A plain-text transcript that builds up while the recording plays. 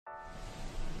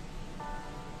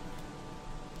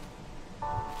The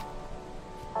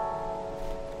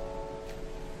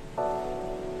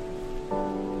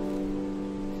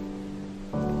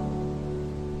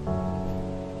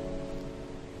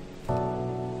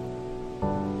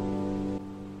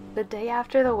day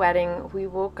after the wedding, we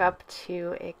woke up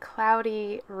to a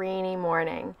cloudy, rainy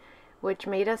morning, which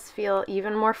made us feel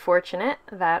even more fortunate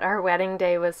that our wedding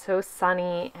day was so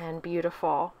sunny and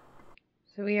beautiful.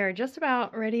 So we are just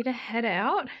about ready to head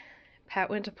out. Pat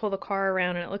went to pull the car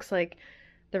around and it looks like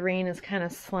the rain is kind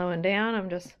of slowing down. I'm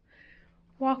just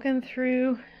walking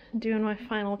through, doing my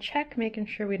final check, making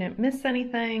sure we didn't miss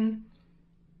anything.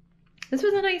 This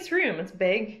was a nice room. It's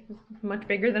big, much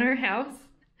bigger than our house.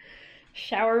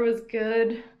 Shower was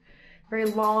good, very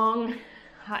long,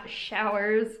 hot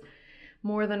showers,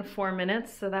 more than 4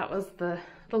 minutes, so that was the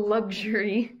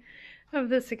luxury of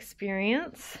this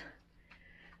experience.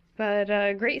 But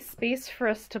great space for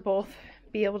us to both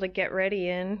be able to get ready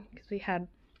in, because we had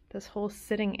this whole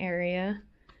sitting area.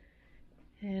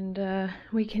 And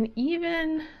we can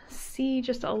even see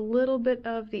just a little bit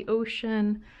of the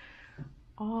ocean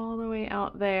all the way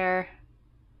out there.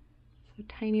 So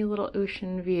tiny little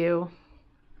ocean view.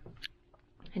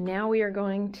 And now we are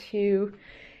going to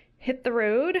hit the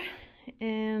road,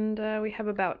 and we have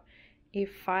about a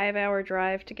 5-hour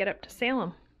drive to get up to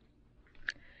Salem.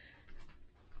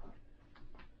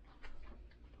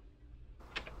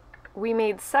 We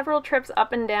made several trips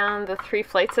up and down the 3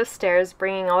 flights of stairs,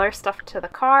 bringing all our stuff to the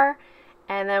car,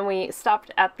 and then we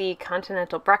stopped at the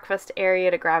continental breakfast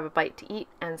area to grab a bite to eat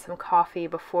and some coffee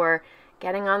before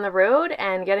getting on the road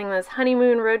and getting this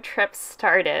honeymoon road trip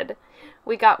started.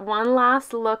 We got one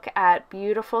last look at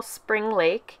beautiful Spring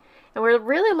Lake, and we're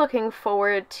really looking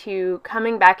forward to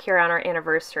coming back here on our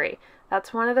anniversary.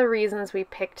 That's one of the reasons we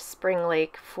picked Spring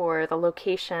Lake for the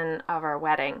location of our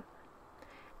wedding.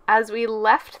 As we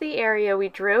left the area, we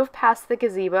drove past the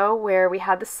gazebo where we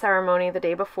had the ceremony the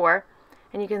day before,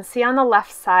 and you can see on the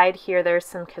left side here there's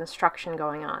some construction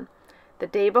going on. The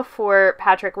day before,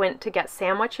 Patrick went to get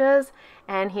sandwiches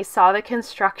and he saw the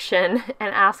construction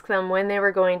and asked them when they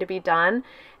were going to be done,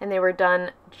 and they were done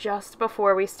just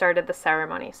before we started the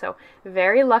ceremony. So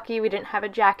very lucky we didn't have a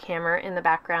jackhammer in the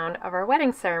background of our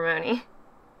wedding ceremony.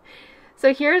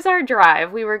 So here's our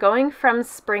drive. We were going from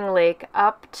Spring Lake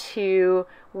up to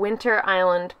Winter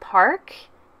Island Park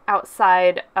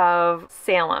outside of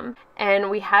Salem,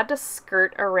 and we had to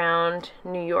skirt around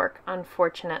New York,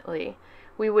 unfortunately.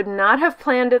 We would not have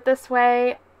planned it this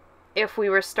way if we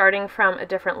were starting from a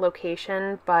different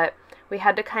location, but we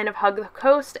had to kind of hug the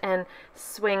coast and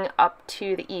swing up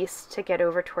to the east to get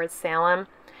over towards Salem.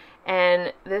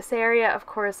 And this area, of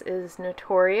course, is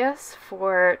notorious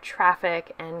for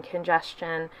traffic and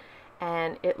congestion,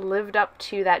 and it lived up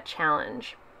to that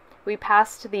challenge. We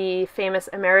passed the famous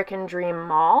American Dream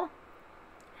Mall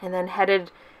and then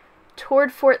headed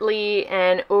toward Fort Lee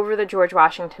and over the George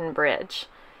Washington Bridge.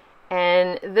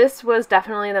 And this was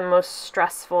definitely the most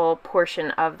stressful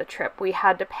portion of the trip. We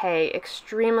had to pay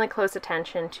extremely close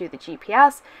attention to the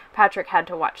GPS. Patrick had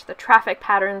to watch the traffic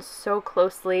patterns so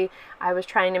closely. I was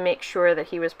trying to make sure that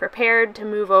he was prepared to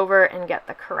move over and get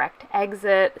the correct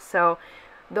exit. So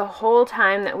the whole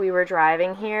time that we were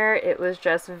driving here, it was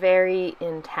just very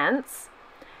intense.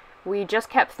 We just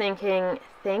kept thinking,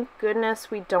 thank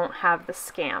goodness we don't have the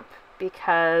Scamp,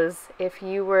 because if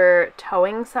you were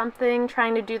towing something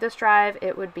trying to do this drive,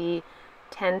 it would be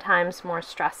 10 times more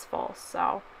stressful.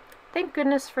 So thank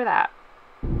goodness for that.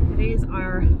 Today's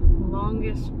our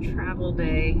longest travel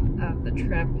day of the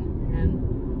trip,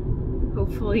 and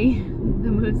hopefully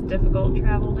the most difficult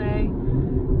travel day,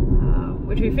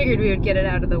 which we figured we would get it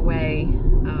out of the way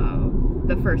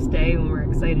the first day when we're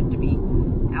excited to be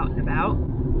out and about.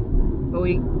 But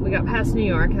we got past New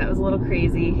York. That was a little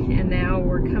crazy, and now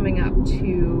we're coming up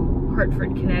to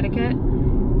Hartford, Connecticut,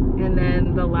 and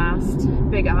then the last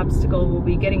big obstacle will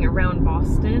be getting around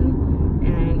Boston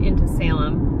and into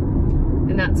Salem.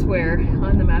 And that's where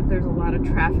on the map there's a lot of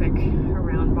traffic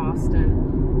around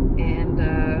Boston.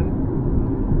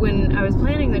 And when I was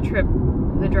planning the trip,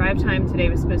 the drive time today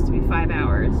was supposed to be 5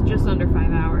 hours, just under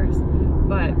 5 hours.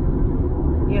 But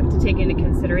you have to take into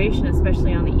consideration,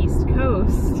 especially on the East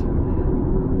Coast,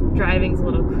 driving's a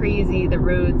little crazy. The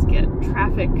roads get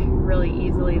traffic really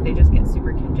easily. They just get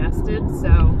super congested.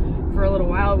 So for a little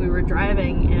while we were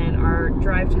driving and our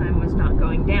drive time was not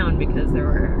going down because there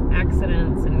were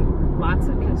accidents and lots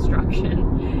of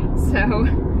construction. So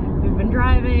we've been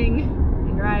driving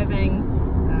and driving.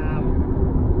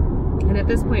 And at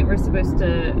this point we're supposed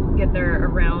to get there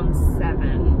around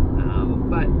 7,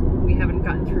 but we haven't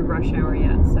gotten through rush hour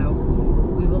yet. So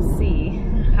we will see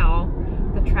how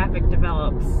the traffic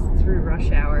develops through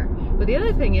rush hour. But the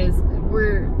other thing is,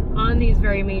 we're on these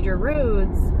very major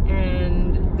roads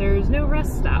and there's no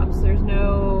rest stops. There's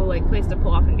no like place to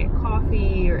pull off and get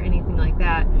coffee or anything like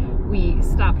that. We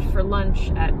stopped for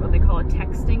lunch at what they call a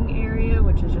texting area,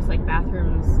 which is just like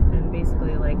bathrooms and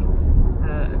basically like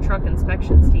a truck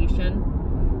inspection station.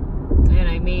 And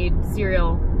I made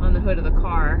cereal on the hood of the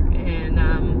car, and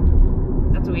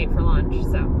that's what we ate for lunch,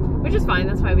 so, which is fine.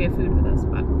 That's why we have food with us,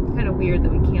 but kind of weird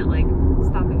that we can't like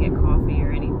stop and get coffee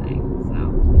or anything. So,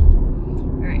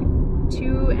 all right,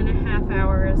 2.5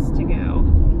 hours to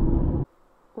go.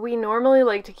 We normally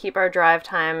like to keep our drive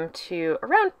time to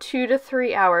around 2 to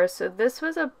 3 hours, so this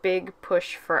was a big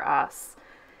push for us.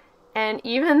 And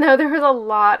even though there was a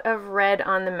lot of red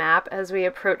on the map as we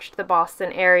approached the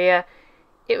Boston area,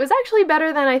 it was actually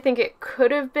better than I think it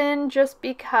could have been, just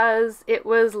because it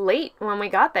was late when we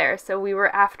got there, so we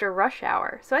were after rush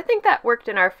hour. So I think that worked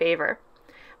in our favor.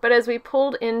 But as we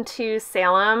pulled into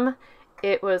Salem,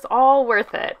 it was all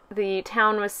worth it. The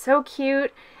town was so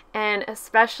cute, and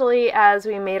especially as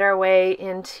we made our way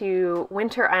into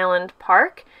Winter Island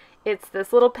Park, it's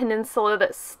this little peninsula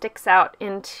that sticks out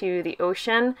into the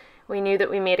ocean. We knew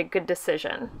that we made a good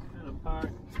decision. Park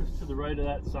just to the right of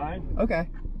that sign. Okay.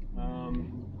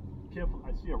 Careful,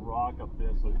 I see a rock up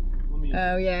there, so let me...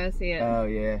 Oh yeah, I see it. Oh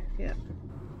yeah. Yeah.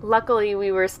 Luckily,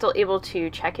 we were still able to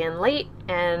check in late,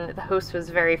 and the host was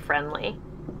very friendly.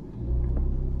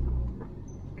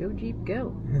 Go Jeep,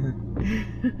 go.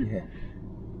 Yeah.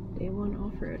 Day one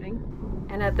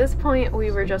off-roading. And at this point, we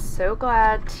were just so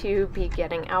glad to be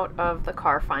getting out of the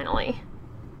car finally.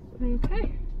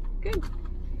 Okay, good.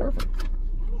 Perfect.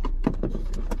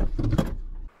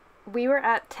 We were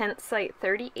at tent site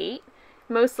 38,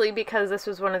 mostly because this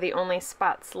was one of the only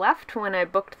spots left when I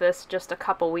booked this just a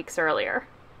couple weeks earlier.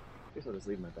 I guess I'll just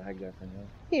leave my bag there for now.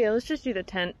 Yeah, let's just do the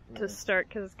tent to start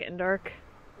because it's getting dark.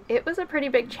 It was a pretty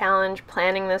big challenge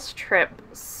planning this trip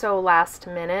so last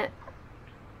minute.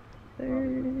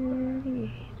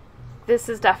 30. This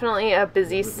is definitely a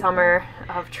busy summer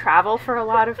of travel for a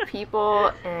lot of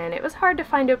people, and it was hard to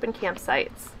find open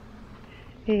campsites.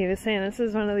 Yeah, he was saying this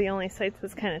is one of the only sites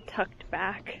that's kind of tucked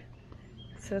back,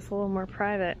 so it's a little more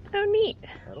private. Oh, neat.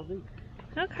 That'll do.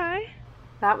 Okay.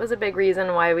 That was a big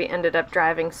reason why we ended up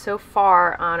driving so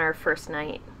far on our first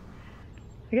night.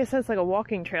 I guess that's like a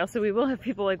walking trail, so we will have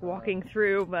people like walking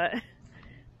through, but...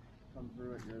 Come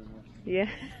through it, yeah.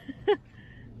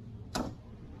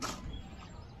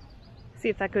 See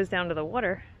if that goes down to the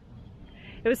water.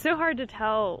 It was so hard to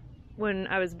tell when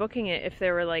I was booking it if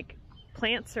there were like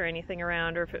plants or anything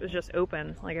around, or if it was just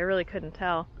open. Like, I really couldn't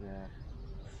tell. Yeah.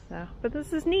 So, but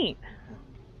this is neat.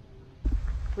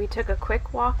 We took a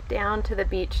quick walk down to the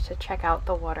beach to check out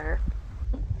the water.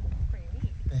 Pretty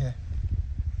neat. Yeah.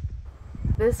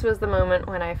 This was the moment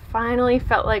when I finally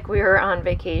felt like we were on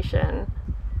vacation.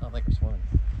 I don't think we're swimming.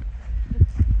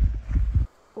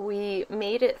 We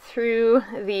made it through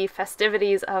the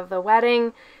festivities of the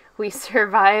wedding. We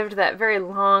survived that very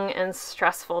long and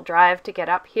stressful drive to get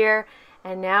up here,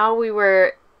 and now we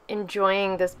were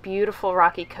enjoying this beautiful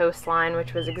rocky coastline,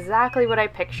 which was exactly what I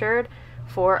pictured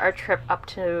for our trip up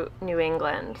to New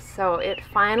England. So it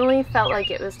finally felt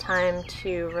like it was time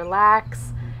to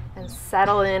relax and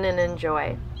settle in and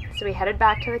enjoy. So we headed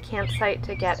back to the campsite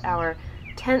to get our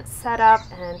tent set up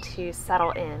and to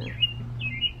settle in.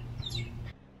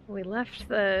 We left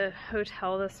the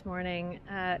hotel this morning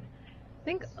at, I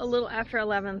think, a little after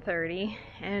 11:30,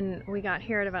 and we got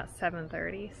here at about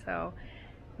 7:30, so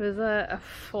it was a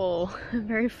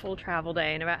very full travel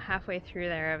day, and about halfway through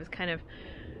there I was kind of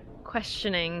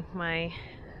questioning my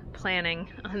planning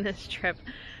on this trip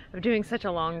of doing such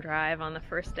a long drive on the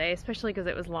first day, especially because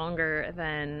it was longer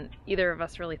than either of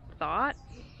us really thought,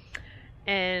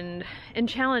 and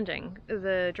challenging.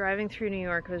 The driving through New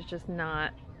York was just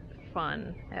not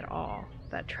fun at all.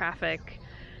 That traffic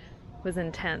was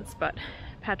intense, but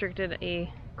Patrick did a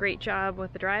great job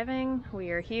with the driving.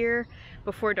 We are here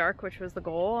before dark, which was the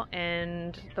goal,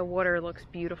 and the water looks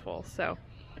beautiful, so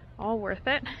all worth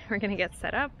it. We're gonna get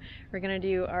set up. We're gonna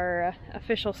do our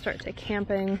official start to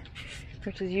camping,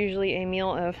 which is usually a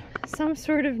meal of some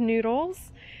sort of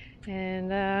noodles,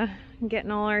 and getting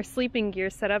all our sleeping gear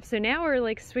set up. So now we're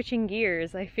like switching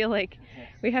gears. I feel like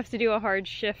we have to do a hard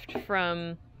shift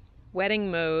from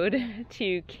wedding mode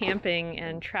to camping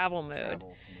and travel mode.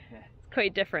 It's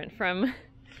quite different from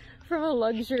a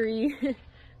luxury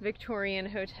Victorian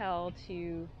hotel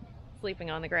to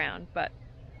sleeping on the ground, but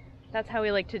that's how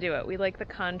we like to do it. We like the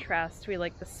contrast, we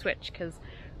like the switch, because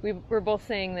we're both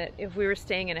saying that if we were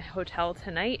staying in a hotel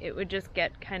tonight, it would just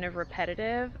get kind of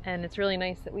repetitive, and it's really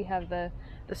nice that we have the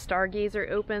stargazer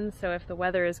open, so if the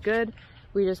weather is good,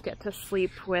 we just get to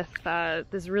sleep with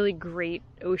this really great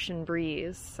ocean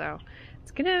breeze. So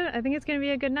I think it's gonna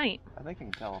be a good night. I think you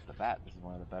can tell off the bat this is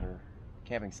one of the better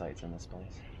camping sites in this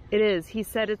place. It is. He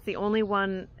said it's the only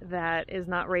one that is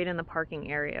not right in the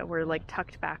parking area. We're like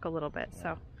tucked back a little bit,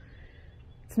 so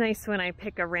it's nice when I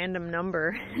pick a random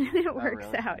number and it works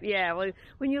out. Yeah, well,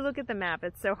 when you look at the map,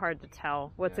 it's so hard to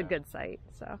tell what's a good site,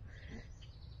 so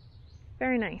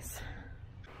very nice.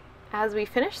 As we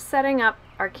finished setting up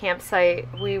our campsite,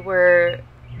 we were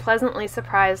pleasantly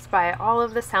surprised by all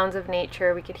of the sounds of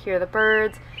nature. We could hear the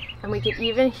birds, and we could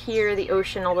even hear the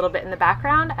ocean a little bit in the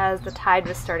background as the tide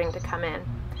was starting to come in.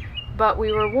 But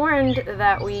we were warned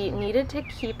that we needed to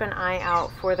keep an eye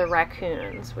out for the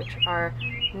raccoons, which are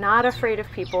not afraid of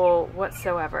people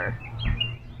whatsoever.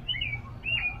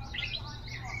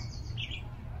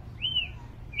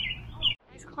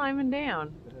 He's climbing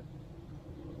down.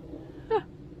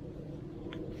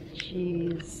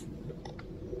 Jeez.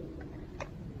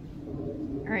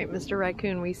 Alright, Mr.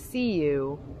 Raccoon, we see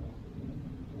you.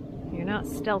 You're not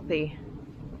stealthy.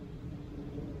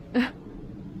 I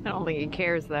don't think he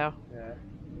cares, though. Yeah.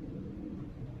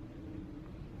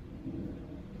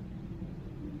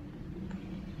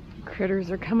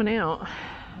 Critters are coming out.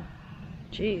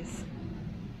 Jeez.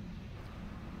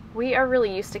 We are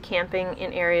really used to camping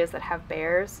in areas that have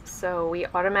bears, so we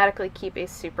automatically keep a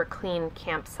super clean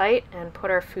campsite and put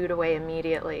our food away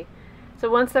immediately. So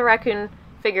once the raccoon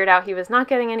figured out he was not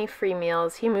getting any free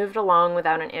meals, he moved along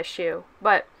without an issue.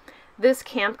 But this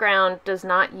campground does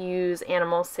not use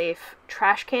animal-safe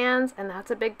trash cans, and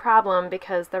that's a big problem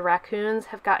because the raccoons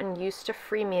have gotten used to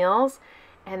free meals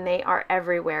and they are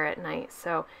everywhere at night.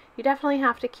 So you definitely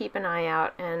have to keep an eye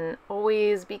out and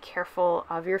always be careful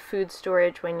of your food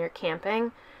storage when you're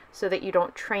camping so that you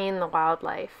don't train the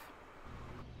wildlife.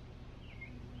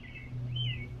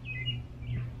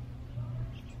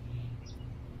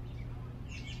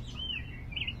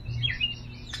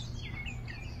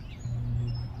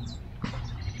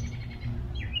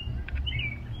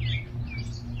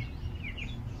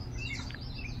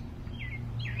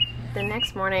 The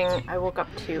next morning, I woke up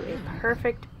to a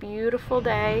perfect, beautiful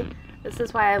day. This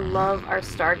is why I love our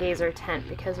stargazer tent,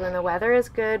 because when the weather is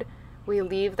good, we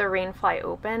leave the rain fly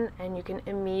open and you can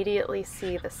immediately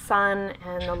see the sun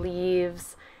and the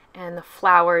leaves and the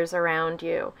flowers around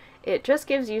you. It just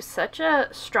gives you such a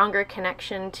stronger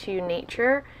connection to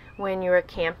nature when you are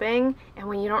camping and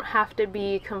when you don't have to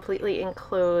be completely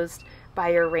enclosed by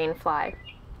your rain fly.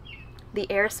 The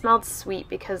air smelled sweet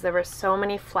because there were so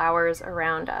many flowers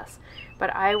around us,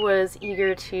 but I was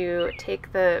eager to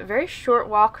take the very short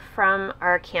walk from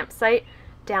our campsite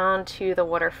down to the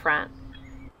waterfront.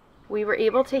 We were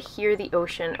able to hear the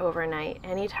ocean overnight.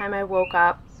 Anytime I woke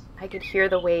up, I could hear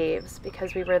the waves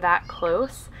because we were that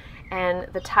close and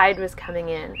the tide was coming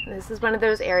in. This is one of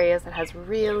those areas that has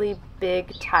really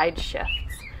big tide shifts.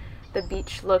 The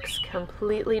beach looks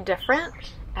completely different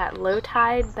at low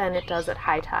tide than it does at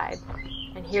high tide.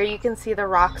 And here you can see the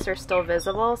rocks are still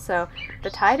visible, so the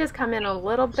tide has come in a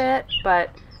little bit,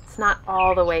 but it's not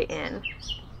all the way in.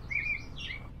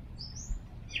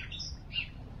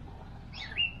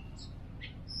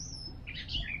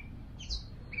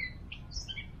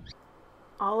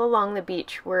 All along the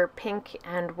beach were pink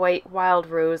and white wild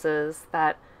roses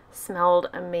that smelled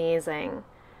amazing.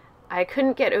 I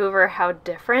couldn't get over how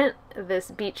different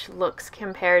this beach looks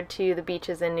compared to the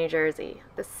beaches in New Jersey.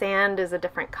 The sand is a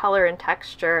different color and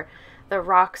texture, the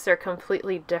rocks are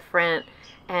completely different,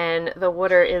 and the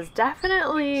water is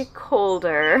definitely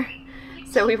colder.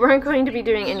 So we weren't going to be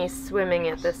doing any swimming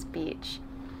at this beach.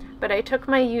 But I took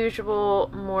my usual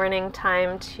morning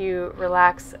time to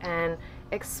relax and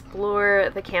explore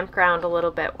the campground a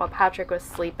little bit while Patrick was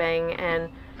sleeping and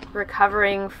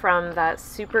recovering from that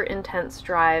super intense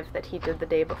drive that he did the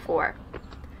day before.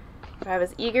 But I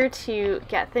was eager to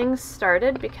get things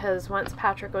started because once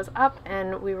Patrick was up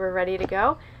and we were ready to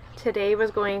go, today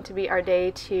was going to be our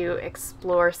day to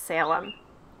explore Salem.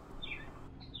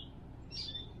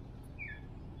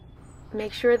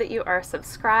 Make sure that you are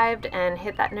subscribed and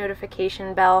hit that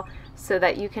notification bell so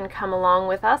that you can come along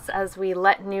with us as we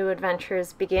let new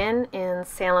adventures begin in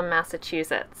Salem,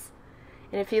 Massachusetts.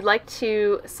 And if you'd like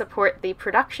to support the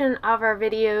production of our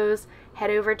videos, head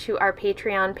over to our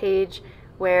Patreon page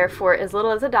where for as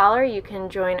little as $1 you can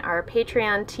join our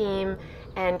Patreon team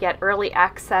and get early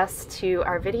access to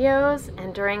our videos,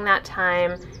 and during that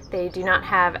time they do not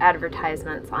have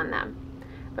advertisements on them.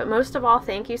 But most of all,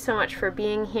 thank you so much for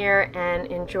being here and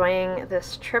enjoying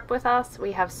this trip with us.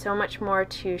 We have so much more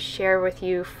to share with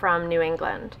you from New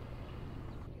England.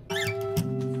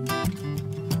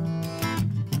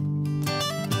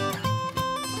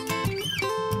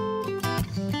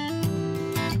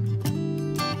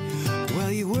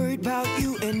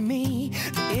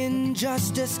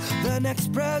 justice, the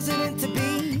next president to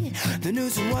be. The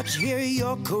news and what you hear,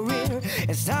 your career.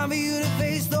 It's time for you to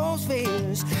face those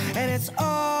fears, and it's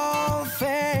all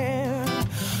fair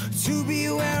to be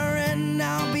aware, and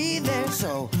I'll be there.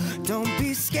 So don't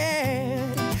be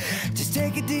scared. Just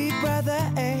take a deep breath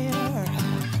of air.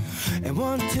 And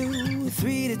 1, 2,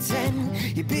 3 to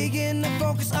 10, you begin to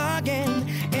focus again.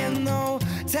 And though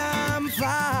time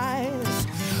flies,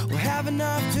 we'll have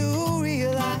enough to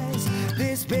realize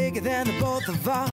this bigger than the both of us.